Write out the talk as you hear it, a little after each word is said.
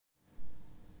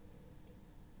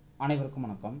அனைவருக்கும்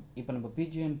வணக்கம். இப்போ நம்ம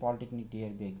பிஜிஎன் Polytechnic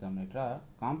Trb எக்ஸாமினேட்டராக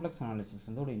காம்ப்ளெக்ஸ் அனாலிசிஸ்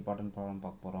வந்து ஒரு இம்பார்ட்டன்ட் ப்ராப்ளம்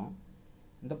பார்க்க போகிறோம்.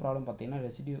 இந்த ப்ராப்ளம் பார்த்தீங்கன்னா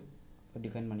ரெசிடியூ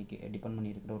டிபெண்ட்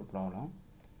பண்ணி இருக்கிற ஒரு ப்ராப்ளம்.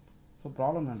 ஸோ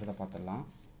ப்ராப்ளம் என்னன்றதை பார்த்துடலாம்.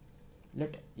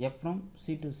 Let F from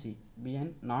C to C be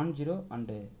an நான் zero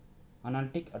and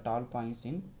analytic at all points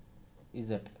in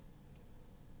Z.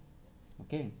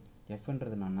 Okay,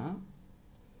 எஃப்ன்றது என்னன்னா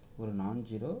ஒரு நான்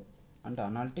zero and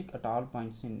analytic at all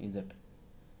points in Z.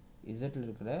 இசட்டில்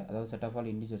இருக்கிற அதாவது செட் ஆஃப் ஆல்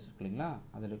இண்டிஜர்ஸ் இருக்கு இல்லைங்களா,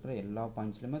 அதில் இருக்கிற எல்லா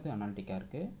பாயிண்ட்ஸ்லையுமே அது அனாலிட்டிக்காக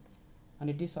இருக்குது அண்ட்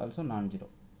இட் இஸ் ஆல்சோ நான் ஜீரோ.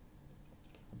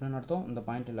 அப்படின்னு அர்த்தம் இந்த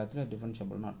பாயிண்ட் எல்லாத்துலையும்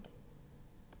டிஃபரன்ஷியபிள்னு அர்த்தம்.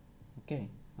 ஓகே,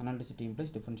 அனாலிட்டிசிட்டி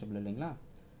இம்ப்ளைஸ் டிஃபரன்ஷியபிள் இல்லைங்களா.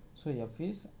 ஸோ எஃப்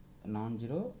இஸ் நான்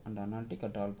zero and analytic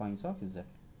at all points of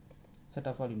Z set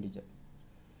of all integer.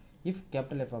 If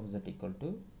capital F of Z equal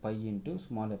to pi into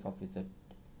small F of Z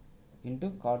into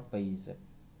God by Z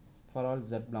for all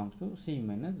z belongs to c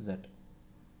minus z.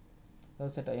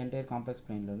 அதாவது set entire complex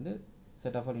பிளேன்லேருந்து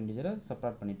set of all இண்டிஜரை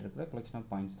separate பண்ணிட்டு இருக்கிற collection of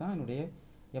points தான் என்னுடைய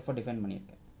FI define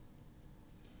பண்ணியிருக்கேன்.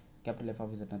 Capital F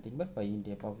of Z nothing but pi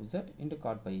into F of Z into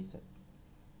God by Z.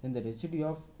 Then the residue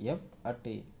of f at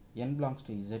n belongs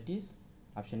to z is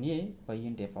option A pi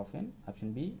into f of n,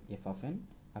 option B f of n,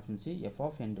 option C f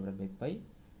of n divided by pi,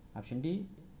 option D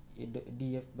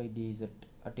df by dz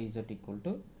at z equal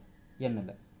to n.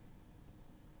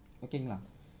 ஓகேங்களா,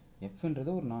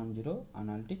 எஃப்ன்றது ஒரு நான் zero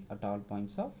analytic at all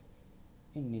points of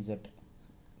in Z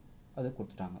அது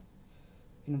கொடுத்துட்டாங்க.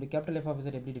 என்னுடைய capital F of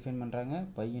Z எப்படி define பண்ணுறாங்க?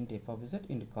 Pi into F of Z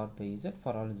into God by Z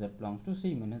for all z belongs to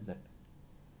c minus z.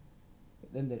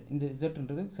 இந்த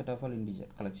zன்றது set of all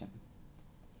integer collection.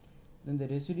 Then the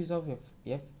residues of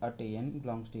f at n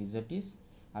belongs to z is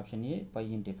option A pi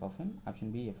into f of n, option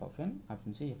B f of n,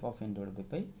 option C f of n divided by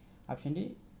pi, option D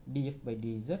df by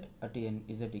dz at n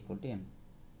z equal to n.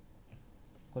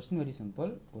 Question very simple.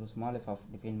 ஒரு small F of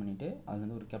define பண்ணிவிட்டு அது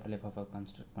வந்து ஒரு capital F of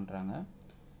construct பண்ணுறாங்க.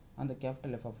 அந்த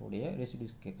capital F of உடைய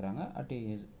residues கேட்குறாங்க at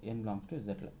N belongs to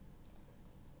இசட்டில்.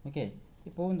 Okay,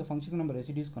 இப்போது இந்த ஃபங்க்ஷனுக்கு நம்ம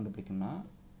ரெசிடியூஸ் கண்டுபிடிக்கணும்னா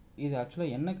இது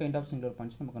ஆக்சுவலாக என்ன கைண்ட் ஆஃப் சிங்குலர்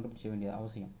பாயிண்ட்ஸ் நம்ம கண்டுபிடிச்ச வேண்டிய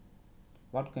அவசியம்.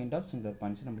 What kind of singular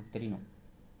points நம்மளுக்கு தெரியணும்.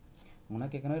 உங்கன்னா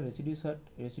கேட்குறேன்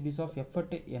ரெசிடியூஸ் ஆஃப் எஃப்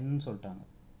அட் என்னு சொல்லிட்டாங்க.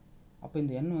 அப்போ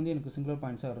இந்த எண் வந்து எனக்கு சிங்குலர்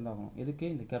பாயிண்ட்ஸாக இருந்தாகணும். எதுக்கு?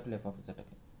 இந்த கேபிட்டல் எஃப் ஆஃப்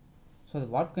இசட்டுக்கு. ஸோ அது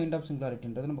வாட் கைண்ட் ஆஃப்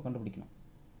சிங்குலாரிட்டின்றதை நம்ம கண்டுபிடிக்கணும்.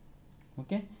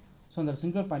 ஓகே, ஸோ அந்த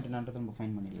சிங்குலர் பாயிண்ட் என்னன்றதை நம்ம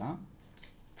ஃபைன் பண்ணிடலாம்.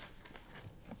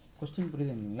 கொஸ்டின்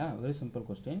புரியுது இல்லைங்களா? Very simple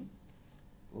question.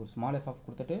 ஒரு ஸ்மால் எஃப் ஆஃப்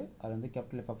கொடுத்துட்டு அது வந்து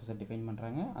capital F of Z define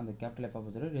பண்ணுறாங்க. அந்த capital F of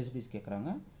Z residues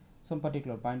கேட்குறாங்க சம்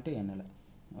பர்டிகுலர் பாயிண்ட்டு என்னல.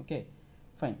 Okay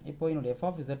fine. இப்போ என்னோடய எஃப்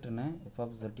ஆஃப் இசட் என்ன? F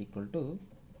of Z equal to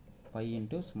pi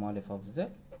into small F of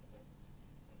Z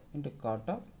into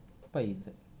God of by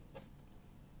Z.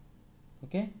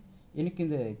 Okay, எனக்கு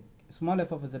இந்த small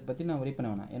F of Z பற்றி நான் வரி பண்ண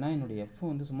வேணாம். ஏன்னா என்னுடைய எஃப்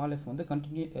வந்து ஸ்மால் எஃப் வந்து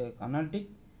கண்டினியூ அனாலிட்டிக்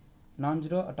நான்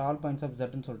zero at all points of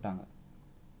ஜெட்னு சொல்லிட்டாங்க.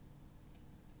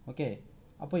 ஓகே,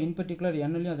 அப்போ இன் பர்டிகுலர்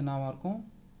என்னலையும் அது நாவாக இருக்கும்,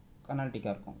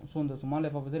 அனாலிட்டிக்காக இருக்கும். ஸோ இந்த ஸ்மால்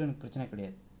எஃப் ஆஃப் இசட் எனக்கு பிரச்சனை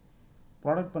கிடையாது.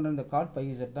 ப்ராடக்ட் பண்ணுற இந்த காட் பை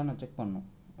இசட் தான் நான் செக் பண்ணணும்.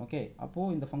 ஓகே,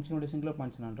 அப்போது இந்த ஃபங்க்ஷனோட சிங்குலர்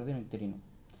பாயிண்ட்ஸ்ன்றது எனக்கு தெரியணும்.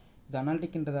 இது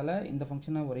அனாலிட்டிக்ன்றதால இந்த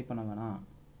ஃபங்க்ஷனை வரி பண்ண வேணாம்,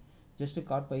 ஜஸ்ட்டு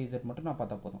காட் பை இசட் மட்டும் நான்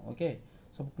பார்த்தா போதும். ஓகே,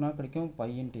 ஸோ புக்குனா கிடைக்கும்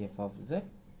pi into F of Z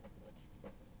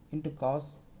into cos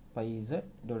pi z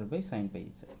divided by sin pi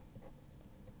z.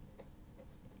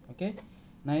 Okay,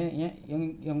 நான்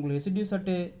உங்களுக்கு ரெசிடியூஸ்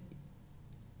அட்டு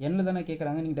என்ன தானே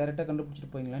கேட்குறாங்க, நீங்கள் டைரெக்டாக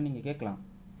கண்டுபிடிச்சிட்டு போய்ங்களான்னு நீங்கள் கேட்கலாம்.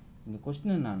 இந்த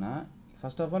கொஸ்டின் என்னன்னா,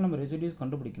 ஃபர்ஸ்ட் ஆஃப் ஆல் நம்ம ரெசிடியூஸ்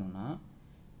கண்டுபிடிக்கணும்னா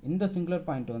இந்த சிங்குலர்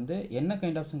பாயிண்ட் வந்து என்ன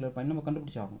கைண்ட் ஆஃப் சிங்குலர் பாயிண்ட் நம்ம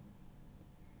கண்டுபிடிச்சாகணும்.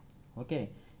 ஓகே,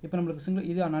 இப்போ நம்மளுக்கு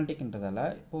இது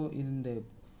அனாலிட்டிக்ன்றதால இப்போது இது இந்த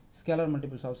ஸ்கேலர்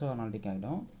மல்டிபிள்ஸ் ஆல்சோ அனாலிட்டிக்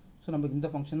ஆகிடும். ஸோ நமக்கு இந்த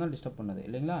ஃபங்க்ஷன் தான் டிஸ்டர்ப் பண்ணுது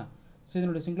இல்லைங்களா. ஸோ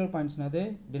இதனுடைய சிங்குலர் பாயிண்ட்ஸ்னாது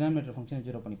டினாமினேட்டர் ஃபங்க்ஷன்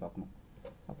ஜீரோ பண்ணி பார்க்கணும்.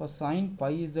 அப்போ sign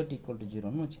by Z equal to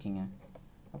ஜீரோன்னு வச்சுக்கிங்க.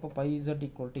 அப்போ பை இசட்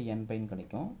ஈக்குவல் டு என் பைன்னு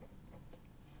கிடைக்கும்.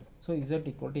 ஸோ இசட்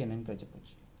ஈக்குவல் டு என்னன்னு கிடைச்சி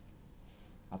போச்சு.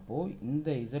 அப்போது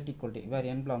இந்த Z equal to where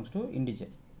N belongs to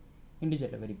integer,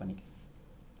 இண்டிஜரில் very பண்ணிக்க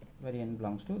வேர் என்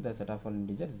belongs to the set of all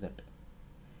integer Z.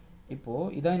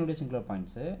 இப்போது இதான் என்னுடைய சிங்குலர்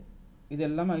பாயிண்ட்ஸு. இது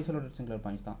எல்லாமே ஐசோலேட்டட் சிங்குலர்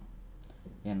பாயிண்ட்ஸ் தான்.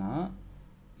 ஏன்னா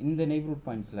இந்த நெய்பர்ஹுட்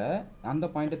பாயிண்ட்ஸில் அந்த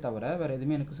பாயிண்ட்டை தவிர வேறு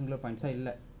எதுவுமே எனக்கு சிங்குலர் பாயிண்ட்ஸாக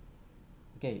இல்லை.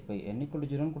 ஓகே, இப்போ n ஈக்குவல் டு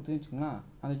ஜீரோன்னு கொடுத்து வச்சுக்கோங்களேன்.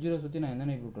 அந்த ஜீரோ சுற்றி நான் என்ன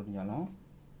நெய்பர்ஹுட் வரைஞ்சாலும்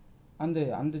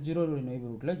அந்த ஜீரோட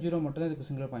நெய்பர்ஹுட்டில் ஜீரோ மட்டும்தான் இதுக்கு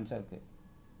சிங்குலர் பாயிண்ட்ஸாக இருக்குது.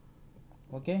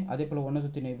 ஓகே, அதே போல் ஒன்றை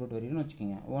சுற்றி நெய்பர்ஹுட் வரையணும்னு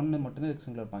வச்சுக்கோங்க. ஒன்று மட்டும்தான் இதுக்கு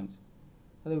சிங்குலர் பாயிண்ட்ஸ்.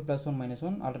 அது +1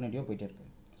 -1 ஆல்டர்னேட்டிவாக போயிட்டே இருக்குது.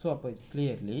 ஸோ அப்போ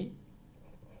clearly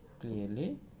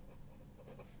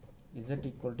z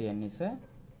equal to n is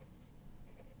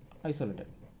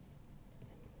isolated.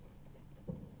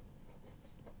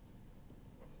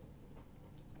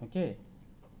 Okay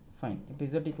fine. இப்போ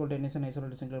z equal to n is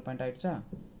isolated singular point ஆகிடுச்சா.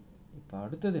 இப்போ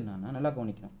அடுத்தது என்னன்னா நல்லா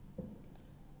கவனிக்கணும்.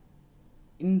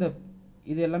 இந்த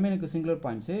இது எல்லாமே எனக்கு சிங்குலர்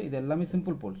பாயிண்ட்ஸு, இது எல்லாமே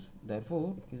simple poles. therefore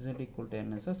z equal to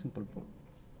n is a simple pole.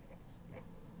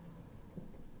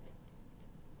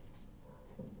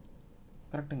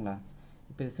 கரெக்டுங்களா?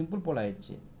 இப்போ இது சிம்பிள் போல்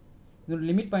ஆயிடுச்சு. இதோட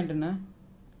லிமிட் பாயிண்ட் என்ன?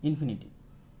 இன்ஃபினிட்டி.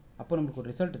 அப்போ நம்மளுக்கு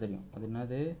ஒரு ரிசல்ட் தெரியும். அது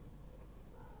என்னது?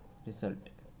 Result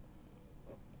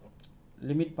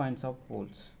limit points of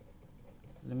poles.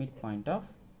 Limit point of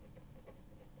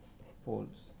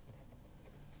poles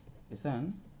is an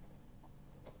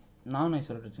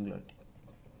non-isolated singularity.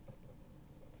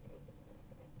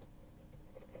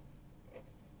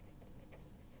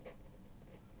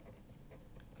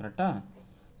 கரெக்டா?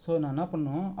 ஸோ நான் என்ன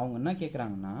பண்ணோம், அவங்க என்ன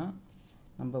கேட்குறாங்கன்னா,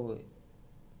 நம்ம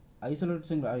isolate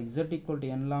singularity z equal to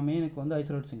n எல்லாமே எனக்கு வந்து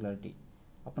ஐசோலேட் சிங்குலாரிட்டி.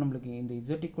 அப்போ நம்மளுக்கு இந்த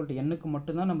z equal to n க்கு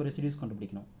மட்டும்தான் நம்ம ரெசிடியூஸ்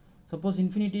கண்டுபிடிக்கணும். சப்போஸ்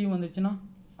இன்ஃபினிட்டியும் வந்துச்சுன்னா,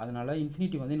 அதனால்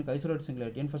இன்ஃபினிட்டி வந்து எனக்கு ஐசோலேட்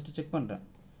சிங்குலாரிட்டின்னு ஃபஸ்ட்டு செக் பண்ணுறேன்.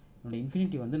 என்னோட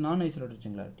இன்ஃபினிட்டி வந்து நான் ஐசோலேட்டட்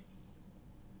சிங்குலாரிட்டி.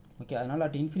 ஓகே, அதனால்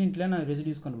அட் இன்ஃபினிட்டியில் நான்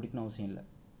ரெசிடியூஸ் கண்டுபிடிக்கணும் அவசியம் இல்லை.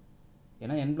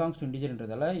 ஏன்னா n belongs to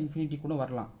இன்டிஜர்ன்றதால இன்ஃபினிட்டி கூட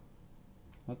வரலாம்.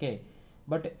 ஓகே,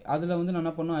 பட் அதில் வந்து நான்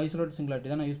என்ன பண்ணணும், ஐசோலேட்டட்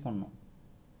சிங்குலாரிட்டி தான் நான் யூஸ் பண்ணணும்.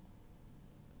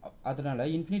 அதனால்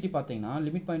இன்ஃபினிட்டி பார்த்தீங்கன்னா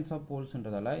லிமிட் பாயிண்ட்ஸ் ஆஃப்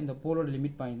போல்ஸ்ன்றதால இந்த போலோட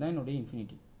லிமிட் பாயிண்ட் தான் என்னுடைய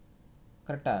இன்ஃபினிட்டி.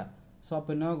 கரெக்டாக? ஸோ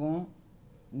அப்போ என்ன ஆகும்,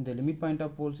 இந்த limit point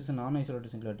of poles is நான்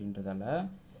ஐசோலேட்டட் சிங்குலாரிட்டின்றதால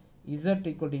z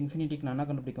equal to இன்ஃபினிட்டிக்கு நான் என்ன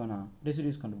கண்டுபிடிக்க வேணாம்,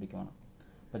 ரெசிடியூஸ் கண்டுபிடிக்க வேணாம்.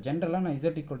 இப்போ ஜென்ரலாக நான்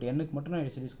z equal to n-க்கு மட்டும் நான்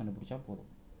ரெசிடியூஸ் கண்டுபிடிச்சா போதும்.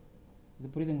 இது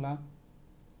புரியுதுங்களா?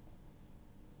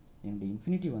 என்னுடைய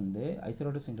இன்ஃபினிட்டி வந்து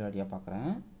ஐசோலேட்டட் சிங்குலாரிட்டியாக பார்க்குறேன்.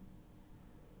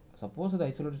 சப்போஸ் அது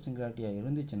ஐசோலேட்டட் சிங்குலாரிட்டியாக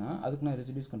இருந்துச்சுன்னா அதுக்கு நான்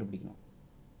ரெசிடியூஸ் கண்டுபிடிக்கணும்.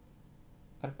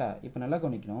 கரெக்டாக? இப்போ நல்லா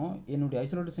கவனிக்கணும், என்னுடைய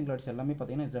ஐசோலேட்டட் சிங்குலாரிட்டிஸ் எல்லாமே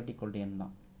பார்த்தீங்கன்னா z equal to n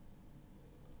தான்.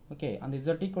 ஓகே, அந்த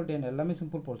z equal to n எல்லாமே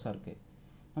சிம்பிள் போல்ஸாக இருக்குது.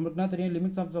 நம்மளுக்கு என்ன தெரியும்,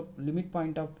 limit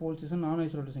point of poles is நான்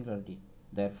ஐசோலேட்டட் சிங்குலாரிட்டி.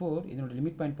 therefore இதனுடைய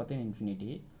லிமிட் பாயிண்ட் பார்த்தீங்கன்னா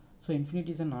இன்ஃபினிட்டி. ஸோ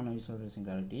இன்ஃபினிட்டி இஸ் நான் ஐசோலேட்டட்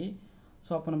சிங்குலாரிட்டி.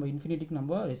 ஸோ அப்போ நம்ம இன்ஃபினிட்டிக்கு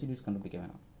நம்ம ரெசிடியூஸ் கண்டுபிடிக்க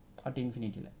வேணாம் அட்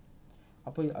இன்ஃபினிட்டியில்.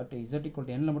 அப்போ at z equal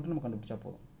to n மட்டும் நம்ம கண்டுபிடிச்சா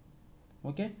போதும்.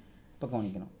 ஓகே, இப்போ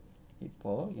கவனிக்கணும்.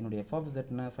 இப்போது என்னுடைய f of z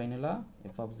என்ன ஃபைனலாக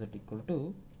f of z equal to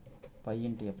pi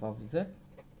into f of z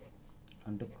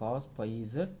and cos pi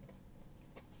z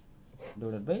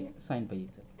divided by sin pi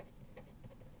z.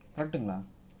 கரெக்டுங்களா?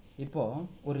 இப்போது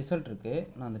ஒரு ரிசல்ட் இருக்குது,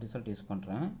 நான் அந்த ரிசல்ட் யூஸ்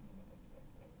பண்ணுறேன்.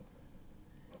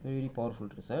 Very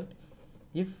powerful result.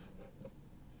 If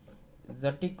z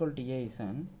equal to a is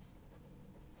an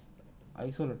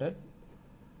isolated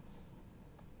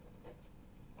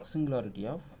singularity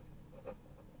of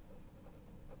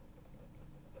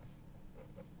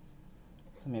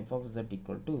some f of z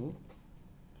equal to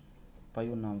pi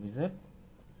 1 of z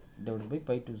divided by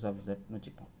pi 2 of z னு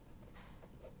வச்சுப்போம்.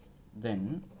 then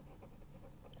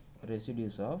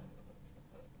residues of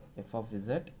f of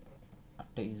z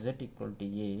at z equal to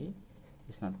a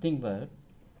is nothing but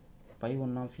pi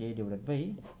 1 of a divided by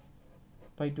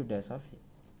pi 2 dash of a.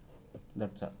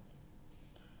 that's all.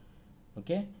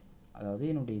 Okay, அதாவது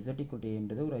என்னுடைய z equal to a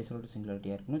என்றது ஒரு isolated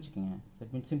சிங்குலாரிட்டியாக இருக்குன்னு வச்சுக்கோங்க.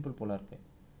 That means simple போலாக இருக்குது.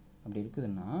 அப்படி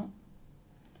இருக்குதுன்னா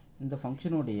இந்த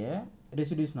ஃபங்க்ஷனுடைய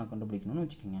ரெசிடியூஸ் நான் கண்டுபிடிக்கணும்னு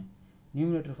வச்சுக்கோங்க.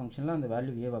 நியூமினேட்டர் ஃபங்க்ஷனில் அந்த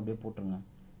வேல்யூ ஏவை அப்படியே போட்டுருங்க.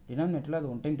 டினாமினேட்டரில் அது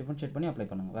ஒன் டைம் டிஃபரன்ஷியேட் பண்ணி அப்ளை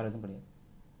பண்ணுங்கள், வேறு எதுவும் கிடையாது.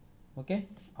 ஓகே,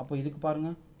 அப்போ இதுக்கு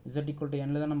பாருங்கள், z equal to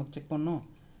n தான் நமக்கு செக் பண்ணோம்.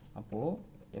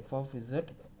 அப்போது f of z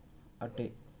at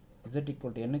z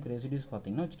equal to n-க்கு residues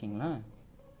பார்த்தீங்கன்னா வச்சுக்கிங்களேன்,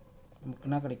 நமக்கு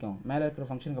என்ன கிடைக்கும், மேலே இருக்கிற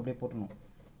ஃபங்க்ஷனுக்கு அப்படியே போட்டணும்.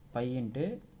 pi into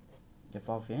f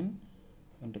of n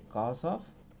into cos of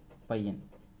pi n.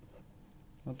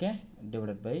 Okay,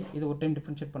 divided by இது ஒரு டைம்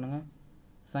டிஃப்ரென்ஷியேட் பண்ணுங்கள்.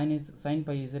 sin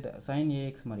pi z sin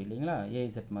ax மாதிரி இல்லைங்களா,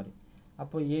 az மாதிரி.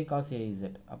 அப்போ a cos az,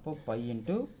 அப்போ pi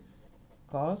into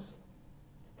cos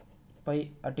pi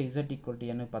at z equal to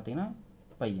n பார்த்தீங்கன்னா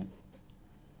pi n.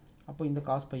 அப்போ இந்த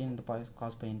cos pi n இந்த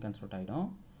cos pi n cancel out ஆகிடும்.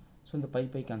 ஸோ இந்த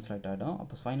pi கேன்சல் அவுட் ஆகிடும்.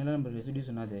 அப்போ ஃபைனலாக நம்ம ரெசிடியூஸ்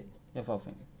என்னது, f of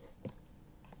n.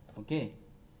 Okay,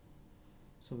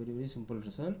 so very simple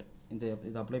result. இதை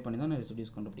அப்ளை பண்ணி தான் நான்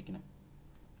ரெசிடியூஸ் கண்டுபிடிக்கணும்.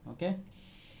 ஓகே,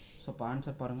 ஸோ இப்போ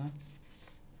ஆன்சர் பாருங்கள்,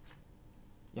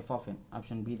 f of n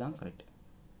option B தான் correct.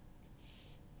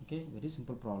 Okay, very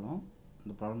simple problem.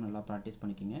 இந்த ப்ராப்ளம் நல்லா ப்ராக்டிஸ்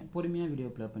பண்ணிக்கிங்க. பொறுமையாக வீடியோ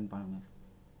ப்ளே பண்ணி பாருங்கள்,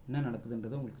 என்ன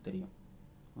நடக்குதுன்றது உங்களுக்கு தெரியும்.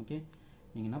 ஓகே,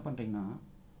 நீங்கள் என்ன பண்ணுறீங்கன்னா,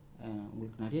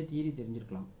 உங்களுக்கு நிறைய தியரி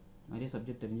தெரிஞ்சிருக்கலாம், நிறைய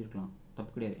சப்ஜெக்ட் தெரிஞ்சிருக்கலாம்,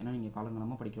 தப்பு கிடையாது. ஏன்னா நீங்கள்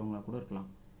காலங்காலமாக படிக்கிறவங்களா கூட இருக்கலாம்.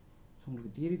 ஸோ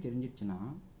உங்களுக்கு தியரி தெரிஞ்சிடுச்சுன்னா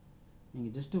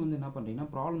நீங்கள் ஜஸ்ட்டு வந்து என்ன பண்ணுறீங்கன்னா,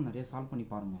 ப்ராப்ளம் நிறைய சால்வ் பண்ணி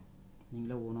பாருங்கள்.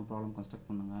 நீங்களே ஓனாக ப்ராப்ளம் கன்ஸ்ட்ரக்ட்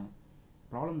பண்ணுங்கள்.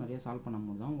 ப்ராப்ளம் நிறைய சால்வ்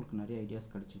பண்ணும்போது தான் உங்களுக்கு நிறைய ஐடியாஸ்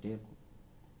கிடச்சிட்டே இருக்கும்.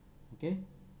 ஓகே,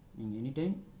 நீங்கள் எனி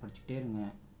டைம் படிச்சுக்கிட்டே இருங்க.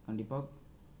 கண்டிப்பாக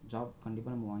ஜாப்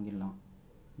கண்டிப்பாக நம்ம வாங்கிடலாம்.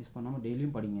 மிஸ் பண்ணாமல்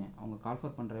டெய்லியும் படிங்க. அவங்க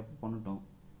கால்ஃபர் பண்ணுறப்ப பண்ணட்டும்.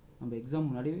 நம்ம எக்ஸாம்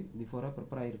முன்னாடி பிஃபோராக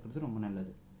ப்ரிப்பேர் ஆகிருக்கிறது ரொம்ப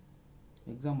நல்லது.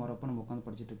 எக்ஸாம் வரப்போ நம்ம உட்காந்து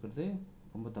படிச்சுட்டு இருக்கிறது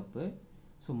ரொம்ப தப்பு.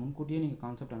 ஸோ முன்கூட்டியே நீங்கள்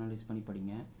கான்செப்ட் அனலைஸ் பண்ணி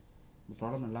படிங்க.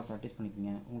 ப்ராப்ளம் நல்லா ப்ராக்டிஸ்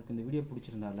பண்ணிக்கோங்க. உங்களுக்கு இந்த வீடியோ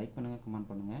பிடிச்சிருந்தா லைக் பண்ணுங்கள், கமெண்ட்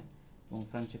பண்ணுங்கள், உங்கள்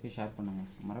ஃப்ரெண்ட்ஸுக்கு ஷேர் பண்ணுங்கள்.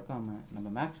 மறக்காமல் நம்ம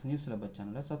மேக்ஸ் நியூஸ் சிலபஸ்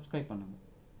சேனலை சப்ஸ்கிரைப் பண்ணுங்கள்.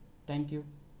 தேங்க்யூ.